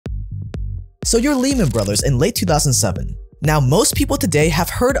So you're Lehman Brothers in late 2007. Now, most people today have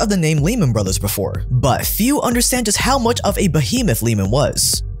heard of the name Lehman Brothers before, but few understand just how much of a behemoth Lehman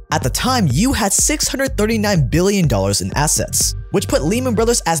was. At the time, you had $639 billion in assets, which put Lehman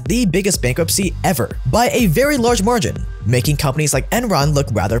Brothers as the biggest bankruptcy ever, by a very large margin, making companies like Enron look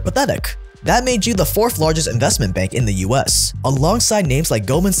rather pathetic. That made you the fourth largest investment bank in the US, alongside names like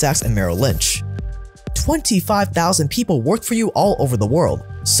Goldman Sachs and Merrill Lynch. 25,000 people worked for you all over the world.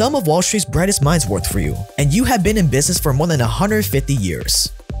 Some of Wall Street's brightest minds worked for you, and you have been in business for more than 150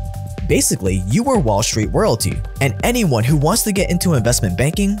 years. Basically, you were Wall Street royalty, and anyone who wants to get into investment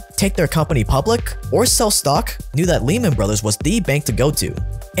banking, take their company public, or sell stock knew that Lehman Brothers was the bank to go to.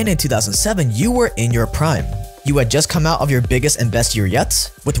 And in 2007, you were in your prime. You had just come out of your biggest and best year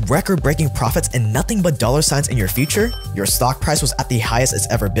yet, with record-breaking profits and nothing but dollar signs in your future. Your stock price was at the highest it's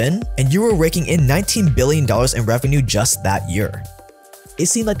ever been, and you were raking in $19 billion in revenue just that year. It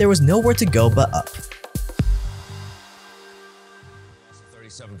seemed like there was nowhere to go but up.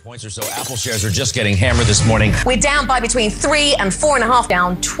 37 points or so. Apple shares are just getting hammered this morning. We're down by between 3 and 4.5,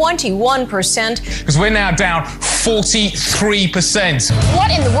 down 21%. Because we're now down 43%.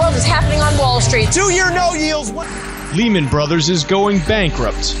 What in the world is happening on Wall Street? 2-year no yields. Lehman Brothers is going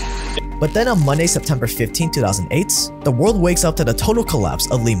bankrupt. But then on Monday, September 15, 2008, the world wakes up to the total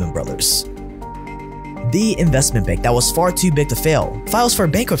collapse of Lehman Brothers. The investment bank that was far too big to fail files for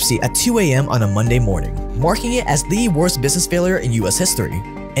bankruptcy at 2 a.m. on a Monday morning, marking it as the worst business failure in US history.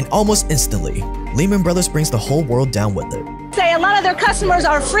 And almost instantly, Lehman Brothers brings the whole world down with it. Say a lot of their customers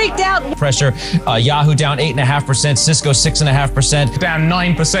are freaked out. Pressure, Yahoo down 8.5%, Cisco 6.5%. Down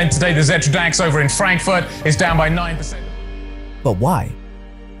 9% today. The Xetra DAX over in Frankfurt is down by 9%. But why?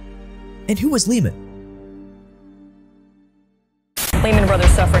 And who was Lehman? Lehman Brothers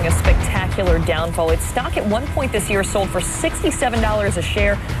suffering a spectacular downfall. Its stock at one point this year sold for $67 a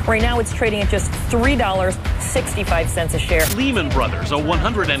share. Right now it's trading at just $3.65 a share. Lehman Brothers, a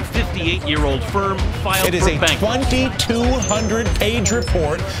 158-year-old firm, filed It is for a bankruptcy. 2,200-page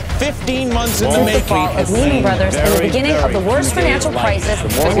report, 15 months in the making. The fall of Lehman Brothers and the beginning of the worst financial crisis the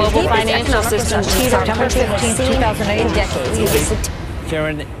global financial system achieved September 15, 2008 decades.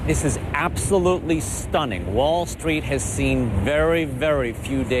 Sharon, this is absolutely stunning. Wall Street has seen very, very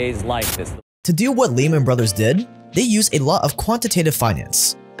few days like this. To do what Lehman Brothers did, they use a lot of quantitative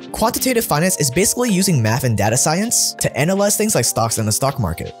finance. Quantitative finance is basically using math and data science to analyze things like stocks in the stock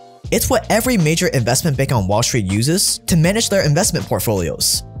market. It's what every major investment bank on Wall Street uses to manage their investment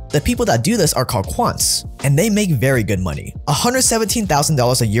portfolios. The people that do this are called quants, and they make very good money,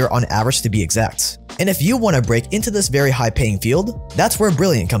 $117,000 a year on average to be exact. And if you want to break into this very high-paying field, that's where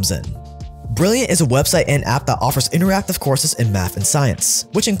Brilliant comes in. Brilliant is a website and app that offers interactive courses in math and science,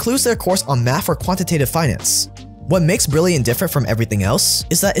 which includes their course on math for quantitative finance. What makes Brilliant different from everything else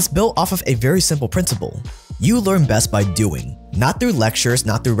is that it's built off of a very simple principle. You learn best by doing, not through lectures,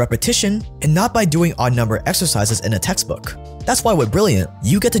 not through repetition, and not by doing odd number exercises in a textbook. That's why with Brilliant,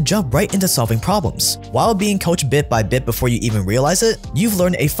 you get to jump right into solving problems. While being coached bit by bit before you even realize it, you've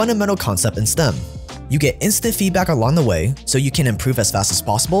learned a fundamental concept in STEM. You get instant feedback along the way, so you can improve as fast as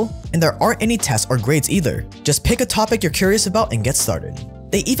possible, and there aren't any tests or grades either. Just pick a topic you're curious about and get started.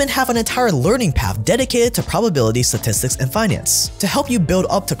 They even have an entire learning path dedicated to probability, statistics, and finance to help you build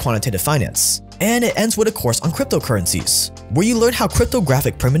up to quantitative finance. And it ends with a course on cryptocurrencies, where you learn how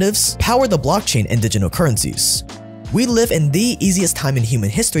cryptographic primitives power the blockchain and digital currencies. We live in the easiest time in human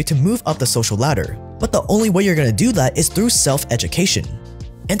history to move up the social ladder, but the only way you're gonna do that is through self-education.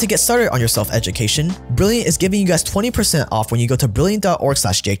 And to get started on your self-education, Brilliant is giving you guys 20% off when you go to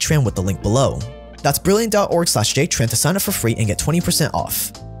brilliant.org/JTran with the link below. That's brilliant.org/JTran to sign up for free and get 20%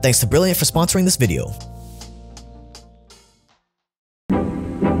 off. Thanks to Brilliant for sponsoring this video.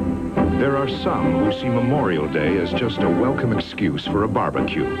 There are some who see Memorial Day as just a welcome excuse for a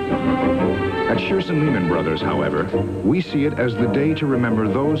barbecue. At Shearson Lehman Brothers, however, we see it as the day to remember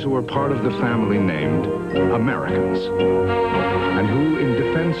those who are part of the family named Americans, and who, in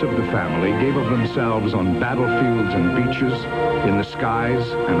defense of the family, gave of themselves on battlefields and beaches, in the skies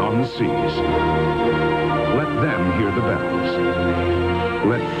and on the seas. Let them hear the bells.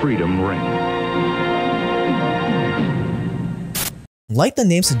 Let freedom ring. Like the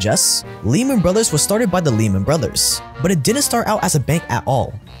name suggests, Lehman Brothers was started by the Lehman Brothers, but it didn't start out as a bank at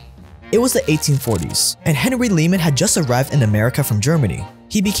all. It was the 1840s, and Henry Lehman had just arrived in America from Germany.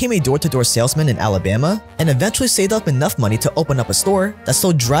 He became a door-to-door salesman in Alabama and eventually saved up enough money to open up a store that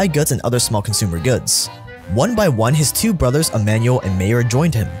sold dry goods and other small consumer goods. One by one, his two brothers Emmanuel and Mayer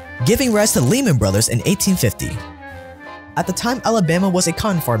joined him, giving rise to Lehman Brothers in 1850. At the time, Alabama was a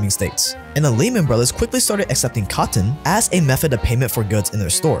cotton farming state, and the Lehman Brothers quickly started accepting cotton as a method of payment for goods in their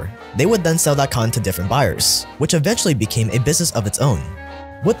store. They would then sell that cotton to different buyers, which eventually became a business of its own.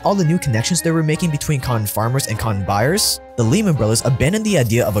 With all the new connections they were making between cotton farmers and cotton buyers, the Lehman Brothers abandoned the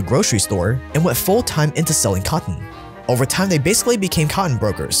idea of a grocery store and went full-time into selling cotton. Over time, they basically became cotton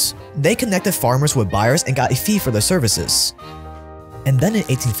brokers. They connected farmers with buyers and got a fee for their services. And then in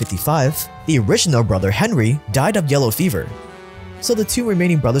 1855, the original brother Henry died of yellow fever. So the two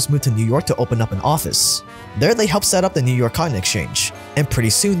remaining brothers moved to New York to open up an office. There they helped set up the New York Cotton Exchange, and pretty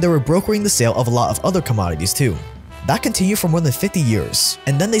soon they were brokering the sale of a lot of other commodities too. That continued for more than 50 years,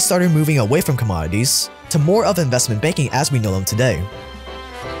 and then they started moving away from commodities to more of investment banking as we know them today.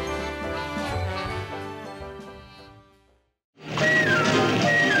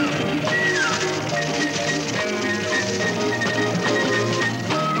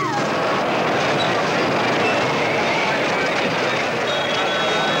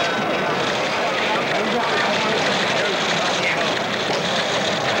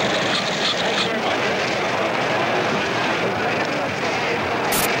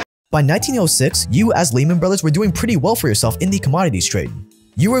 By 1906, you as Lehman Brothers were doing pretty well for yourself in the commodities trade.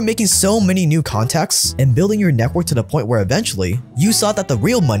 You were making so many new contacts and building your network to the point where eventually, you saw that the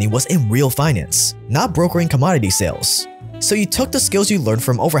real money was in real finance, not brokering commodity sales. So you took the skills you learned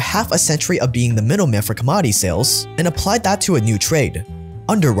from over half a century of being the middleman for commodity sales and applied that to a new trade: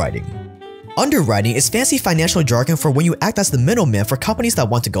 underwriting. Underwriting is fancy financial jargon for when you act as the middleman for companies that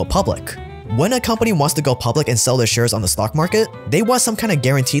want to go public. When a company wants to go public and sell their shares on the stock market, they want some kind of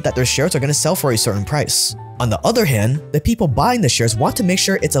guarantee that their shares are going to sell for a certain price. On the other hand, the people buying the shares want to make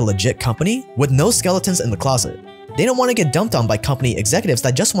sure it's a legit company with no skeletons in the closet. They don't want to get dumped on by company executives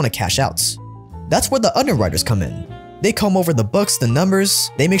that just want to cash out. That's where the underwriters come in. They comb over the books, the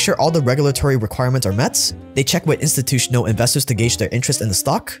numbers, they make sure all the regulatory requirements are met, they check with institutional investors to gauge their interest in the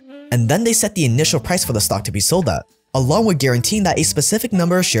stock, and then they set the initial price for the stock to be sold at, along with guaranteeing that a specific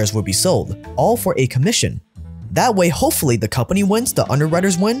number of shares will be sold, all for a commission. That way, hopefully the company wins, the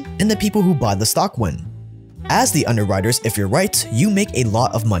underwriters win, and the people who buy the stock win. As the underwriters, if you're right, you make a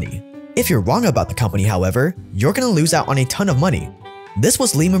lot of money. If you're wrong about the company, however, you're gonna lose out on a ton of money. This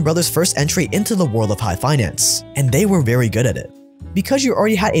was Lehman Brothers' first entry into the world of high finance, and they were very good at it. Because you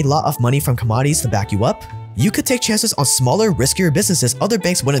already had a lot of money from commodities to back you up, you could take chances on smaller, riskier businesses other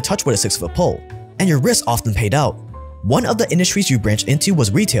banks wouldn't touch with a 6-foot pole, and your risk often paid out. One of the industries you branched into was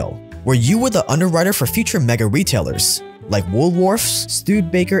retail, where you were the underwriter for future mega retailers, like Woolworths,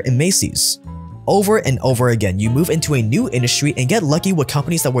 Studebaker, and Macy's. Over and over again, you move into a new industry and get lucky with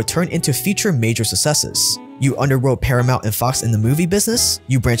companies that would turn into future major successes. You underwrote Paramount and Fox in the movie business,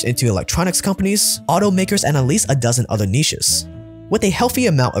 you branched into electronics companies, automakers, and at least a dozen other niches. With a healthy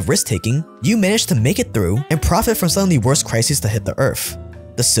amount of risk-taking, you managed to make it through and profit from some of the worst crises to hit the earth.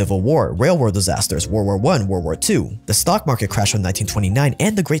 The Civil War, railroad disasters, World War I, World War II, the stock market crash of 1929,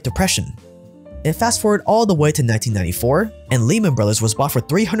 and the Great Depression. And fast forward all the way to 1994, and Lehman Brothers was bought for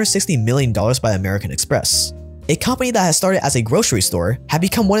 $360 million by American Express. A company that had started as a grocery store had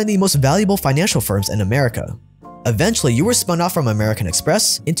become one of the most valuable financial firms in America. Eventually, you were spun off from American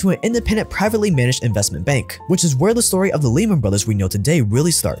Express into an independent privately managed investment bank, which is where the story of the Lehman Brothers we know today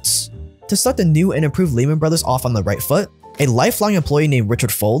really starts. To start the new and improved Lehman Brothers off on the right foot, a lifelong employee named Richard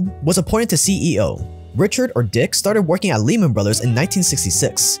Fuld was appointed to CEO. Richard, or Dick, started working at Lehman Brothers in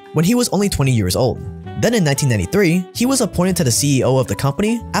 1966, when he was only 20 years old. Then in 1993, he was appointed to the CEO of the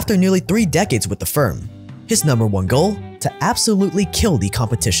company after nearly 3 decades with the firm. His #1 goal? To absolutely kill the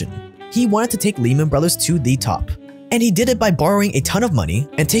competition. He wanted to take Lehman Brothers to the top. And he did it by borrowing a ton of money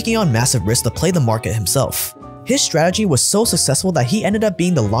and taking on massive risks to play the market himself. His strategy was so successful that he ended up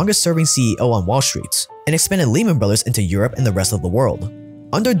being the longest-serving CEO on Wall Street and expanded Lehman Brothers into Europe and the rest of the world.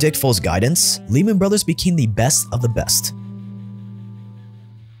 Under Dick Fuld's guidance, Lehman Brothers became the best of the best.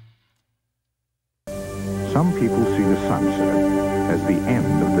 Some people see the sunset as the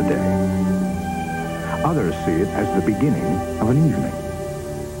end of the day. Others see it as the beginning of an evening.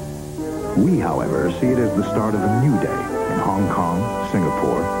 We, however, see it as the start of a new day in Hong Kong,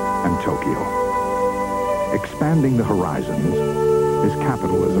 Singapore, and Tokyo. Expanding the horizons is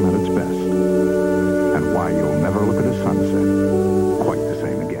capitalism at its best, and why you'll never look at a sunset quite the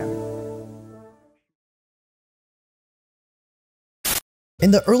same again.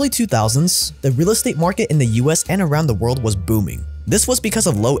 In the early 2000s, the real estate market in the US and around the world was booming. This was because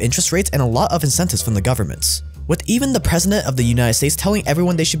of low interest rates and a lot of incentives from the government, with even the President of the United States telling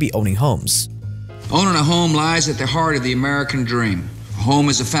everyone they should be owning homes. Owning a home lies at the heart of the American dream. A home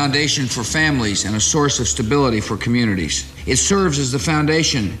is a foundation for families and a source of stability for communities. It serves as the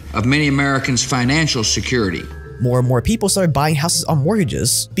foundation of many Americans' financial security. More and more people started buying houses on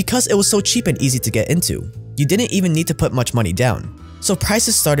mortgages because it was so cheap and easy to get into. You didn't even need to put much money down. So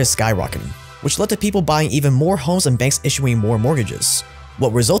prices started skyrocketing, which led to people buying even more homes and banks issuing more mortgages.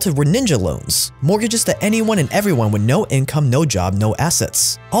 What resulted were ninja loans, mortgages to anyone and everyone with no income, no job, no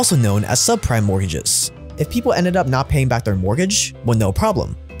assets, also known as subprime mortgages. If people ended up not paying back their mortgage, well, no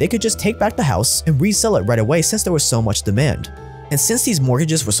problem. They could just take back the house and resell it right away since there was so much demand. And since these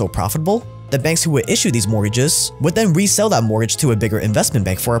mortgages were so profitable, the banks who would issue these mortgages would then resell that mortgage to a bigger investment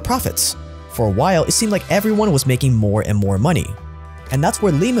bank for a profit. For a while, it seemed like everyone was making more and more money. And that's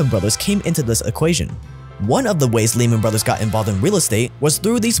where Lehman Brothers came into this equation. One of the ways Lehman Brothers got involved in real estate was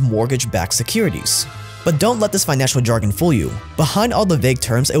through these mortgage-backed securities. But don't let this financial jargon fool you. Behind all the vague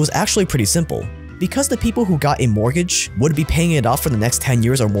terms, it was actually pretty simple. Because the people who got a mortgage would be paying it off for the next 10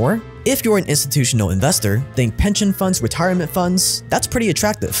 years or more, if you're an institutional investor, think pension funds, retirement funds, that's pretty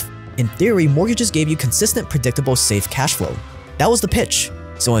attractive. In theory, mortgages gave you consistent, predictable, safe cash flow. That was the pitch.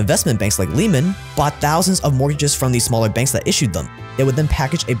 So investment banks like Lehman bought thousands of mortgages from these smaller banks that issued them. They would then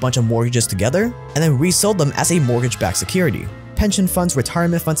package a bunch of mortgages together and then resold them as a mortgage-backed security. Pension funds,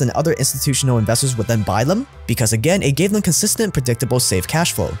 retirement funds, and other institutional investors would then buy them because again, it gave them consistent, predictable, safe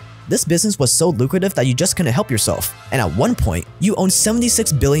cash flow. This business was so lucrative that you just couldn't help yourself, and at one point, you owned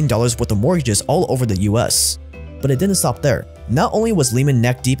 $76 billion worth of mortgages all over the US. But it didn't stop there. Not only was Lehman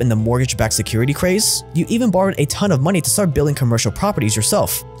neck deep in the mortgage-backed security craze, you even borrowed a ton of money to start building commercial properties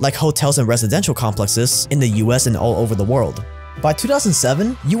yourself, like hotels and residential complexes in the US and all over the world. By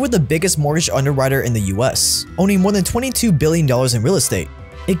 2007, you were the biggest mortgage underwriter in the US, owning more than $22 billion in real estate.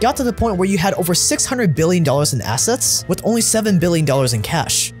 It got to the point where you had over $600 billion in assets with only $7 billion in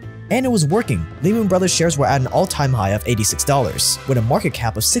cash. And it was working. Lehman Brothers shares were at an all-time high of $86, with a market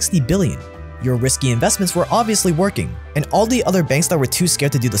cap of $60 billion. Your risky investments were obviously working, and all the other banks that were too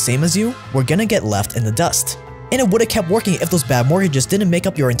scared to do the same as you were gonna get left in the dust. And it would have kept working if those bad mortgages didn't make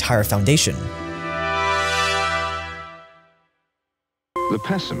up your entire foundation. The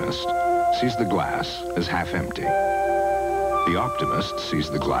pessimist sees the glass as half empty. The optimist sees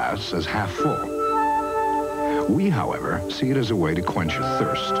the glass as half full. We, however, see it as a way to quench your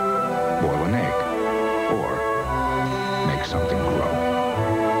thirst, boil an egg, or make something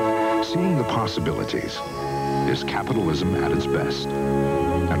grow. Seeing the possibilities is capitalism at its best,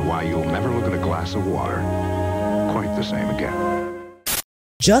 and why you'll never look at a glass of water quite the same again.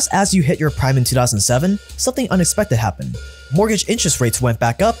 Just as you hit your prime in 2007, something unexpected happened. Mortgage interest rates went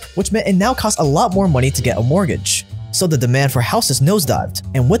back up, which meant it now costs a lot more money to get a mortgage. So the demand for houses nosedived,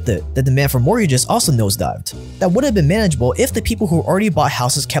 and with it, the demand for mortgages also nosedived. That would have been manageable if the people who already bought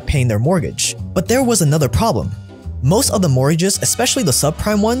houses kept paying their mortgage. But there was another problem. Most of the mortgages, especially the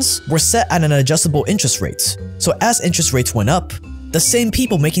subprime ones, were set at an adjustable interest rate. So as interest rates went up, the same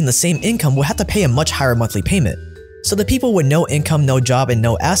people making the same income would have to pay a much higher monthly payment. So the people with no income, no job, and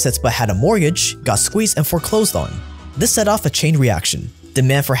no assets but had a mortgage got squeezed and foreclosed on. This set off a chain reaction.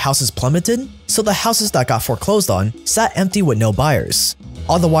 Demand for houses plummeted, so the houses that got foreclosed on sat empty with no buyers.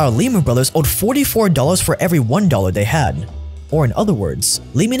 All the while, Lehman Brothers owed $44 for every $1 they had. Or in other words,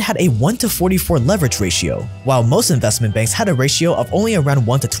 Lehman had a 1 to 44 leverage ratio, while most investment banks had a ratio of only around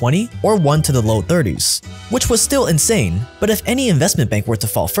 1 to 20 or 1 to the low 30s, which was still insane, but if any investment bank were to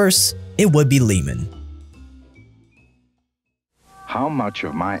fall first, it would be Lehman. How much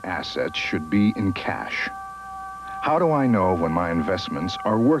of my assets should be in cash? How do I know when my investments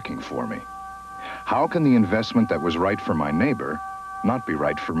are working for me? How can the investment that was right for my neighbor not be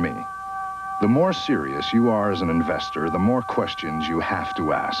right for me? The more serious you are as an investor, the more questions you have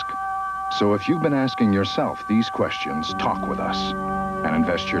to ask. So if you've been asking yourself these questions, talk with us and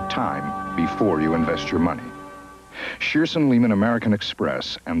invest your time before you invest your money. Shearson Lehman American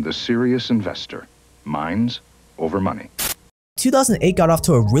Express and the serious investor. Minds over money. 2008 got off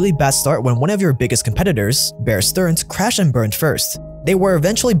to a really bad start when one of your biggest competitors, Bear Stearns, crashed and burned first. They were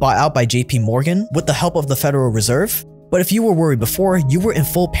eventually bought out by JP Morgan with the help of the Federal Reserve, but if you were worried before, you were in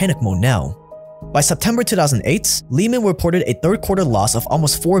full panic mode now. By September 2008, Lehman reported a third quarter loss of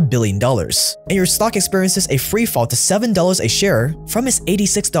almost $4 billion, and your stock experiences a free fall to $7 a share from its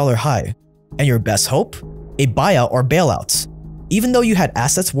 $86 high. And your best hope? A buyout or bailout. Even though you had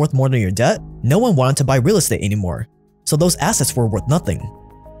assets worth more than your debt, no one wanted to buy real estate anymore, so those assets were worth nothing.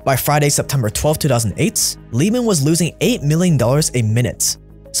 By Friday, September 12, 2008, Lehman was losing $8 million a minute.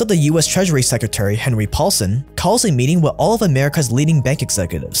 So the US Treasury Secretary Henry Paulson calls a meeting with all of America's leading bank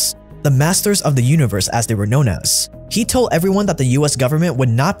executives, the masters of the universe as they were known as. He told everyone that the US government would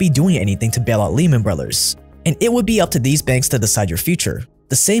not be doing anything to bail out Lehman Brothers, and it would be up to these banks to decide your future,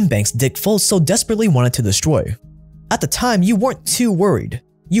 the same banks Dick Folds so desperately wanted to destroy. At the time, you weren't too worried.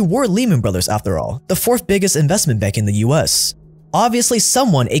 You were Lehman Brothers after all, the 4th biggest investment bank in the US. Obviously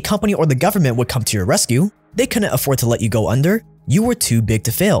someone, a company or the government would come to your rescue. They couldn't afford to let you go under. You were too big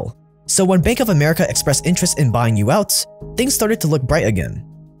to fail. So when Bank of America expressed interest in buying you out, things started to look bright again.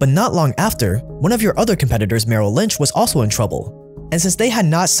 But not long after, one of your other competitors, Merrill Lynch, was also in trouble. And since they had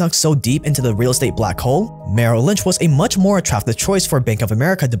not sunk so deep into the real estate black hole, Merrill Lynch was a much more attractive choice for Bank of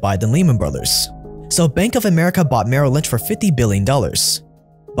America to buy than Lehman Brothers. So Bank of America bought Merrill Lynch for $50 billion.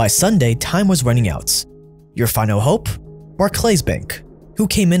 By Sunday, time was running out. Your final hope? Barclays Bank, who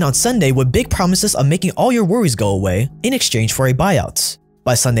came in on Sunday with big promises of making all your worries go away in exchange for a buyout.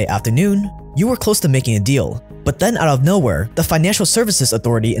 By Sunday afternoon, you were close to making a deal, but then out of nowhere, the Financial Services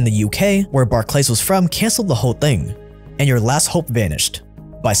Authority in the UK, where Barclays was from, cancelled the whole thing, and your last hope vanished.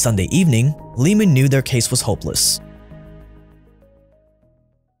 By Sunday evening, Lehman knew their case was hopeless.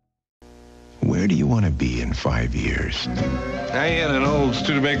 Where do you want to be in 5 years? I had an old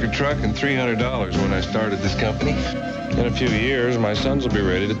Studebaker truck and $300 when I started this company. In a few years, my sons will be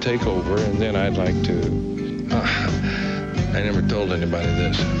ready to take over, and then I'd like to... I never told anybody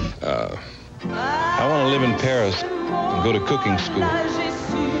this. I want to live in Paris and go to cooking school.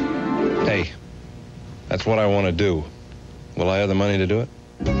 Hey, that's what I want to do. Will I have the money to do it?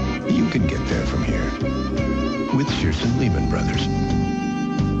 You can get there from here with Shearson Lehman Brothers.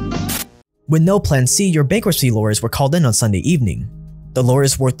 With no plan C, your bankruptcy lawyers were called in on Sunday evening. The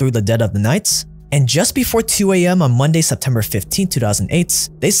lawyers worked through the dead of the night, and just before 2 a.m. on Monday, September 15, 2008,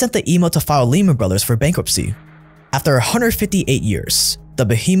 they sent the email to file Lehman Brothers for bankruptcy. After 158 years, the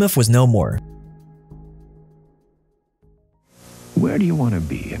behemoth was no more. Where do you want to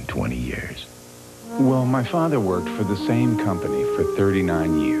be in 20 years? Well, my father worked for the same company for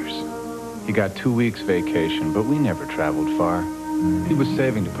 39 years. He got 2 weeks vacation, but we never traveled far. He was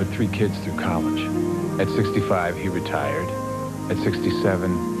saving to put 3 kids through college. At 65, he retired. At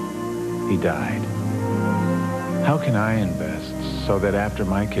 67, he died. How can I invest so that after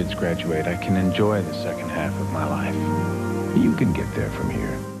my kids graduate, I can enjoy the second half of my life? You can get there from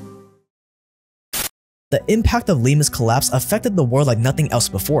here. The impact of Lehman's collapse affected the world like nothing else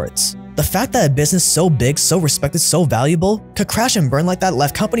before it. The fact that a business so big, so respected, so valuable could crash and burn like that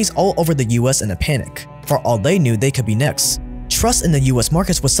left companies all over the US in a panic. For all they knew, they could be next. Trust in the US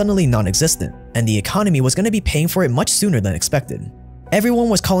markets was suddenly non-existent, and the economy was going to be paying for it much sooner than expected. Everyone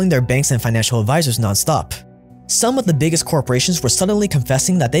was calling their banks and financial advisors non-stop. Some of the biggest corporations were suddenly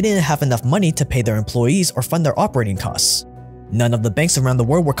confessing that they didn't have enough money to pay their employees or fund their operating costs. None of the banks around the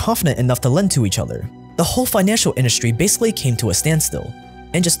world were confident enough to lend to each other. The whole financial industry basically came to a standstill.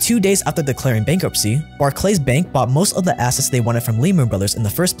 And just 2 days after declaring bankruptcy, Barclays Bank bought most of the assets they wanted from Lehman Brothers in the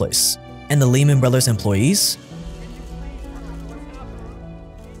first place. And the Lehman Brothers employees?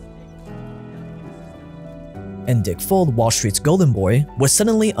 And Dick Fuld, Wall Street's golden boy, was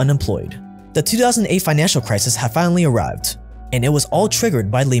suddenly unemployed. The 2008 financial crisis had finally arrived, and it was all triggered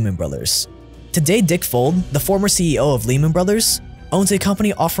by Lehman Brothers. Today, Dick Fuld, the former CEO of Lehman Brothers, owns a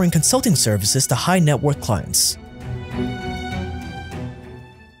company offering consulting services to high net worth clients.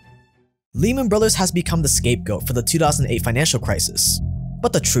 Lehman Brothers has become the scapegoat for the 2008 financial crisis.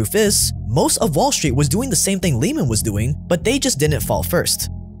 But the truth is, most of Wall Street was doing the same thing Lehman was doing, but they just didn't fall first.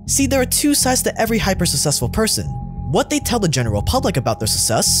 See, there are two sides to every hyper-successful person. What they tell the general public about their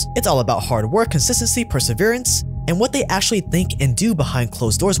success, it's all about hard work, consistency, perseverance, and what they actually think and do behind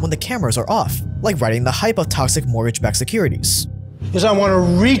closed doors when the cameras are off, like riding the hype of toxic mortgage-backed securities. Is I want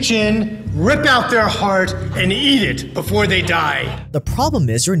to reach in, rip out their heart, and eat it before they die. The problem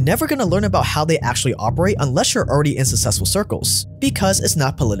is you're never going to learn about how they actually operate unless you're already in successful circles, because it's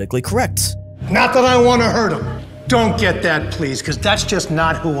not politically correct. Not that I want to hurt them. Don't get that, please, because that's just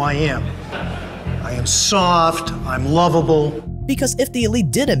not who I am. I am soft, I'm lovable. Because if the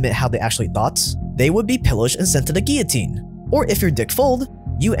elite did admit how they actually thought, they would be pillaged and sent to the guillotine. Or if you're Dick Fuld,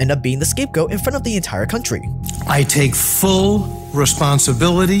 you end up being the scapegoat in front of the entire country. I take full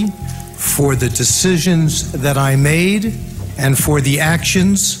responsibility for the decisions that I made and for the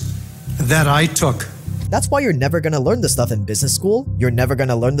actions that I took. That's why you're never gonna learn this stuff in business school, you're never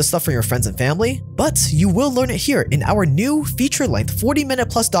gonna learn this stuff from your friends and family, but you will learn it here in our new feature-length 40-minute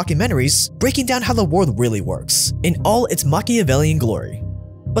plus documentaries breaking down how the world really works, in all its Machiavellian glory.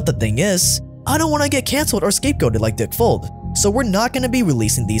 But the thing is, I don't wanna get cancelled or scapegoated like Dick Fuld, so we're not gonna be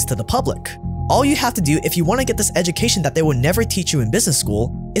releasing these to the public. All you have to do if you wanna get this education that they will never teach you in business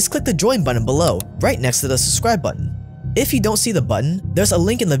school is click the join button below, right next to the subscribe button. If you don't see the button, there's a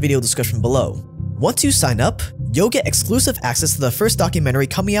link in the video description below. Once you sign up, you'll get exclusive access to the first documentary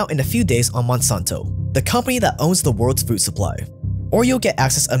coming out in a few days on Monsanto, the company that owns the world's food supply. Or you'll get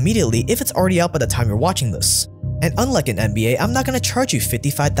access immediately if it's already out by the time you're watching this. And unlike an MBA, I'm not gonna charge you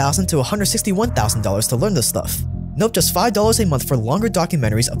 $55,000 to $161,000 to learn this stuff. Nope, just $5 a month for longer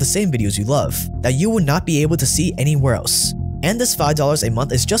documentaries of the same videos you love, that you will not be able to see anywhere else. And this $5 a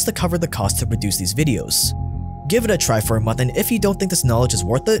month is just to cover the cost to produce these videos. Give it a try for a month, and if you don't think this knowledge is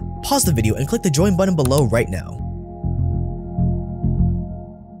worth it, pause the video and click the join button below right now.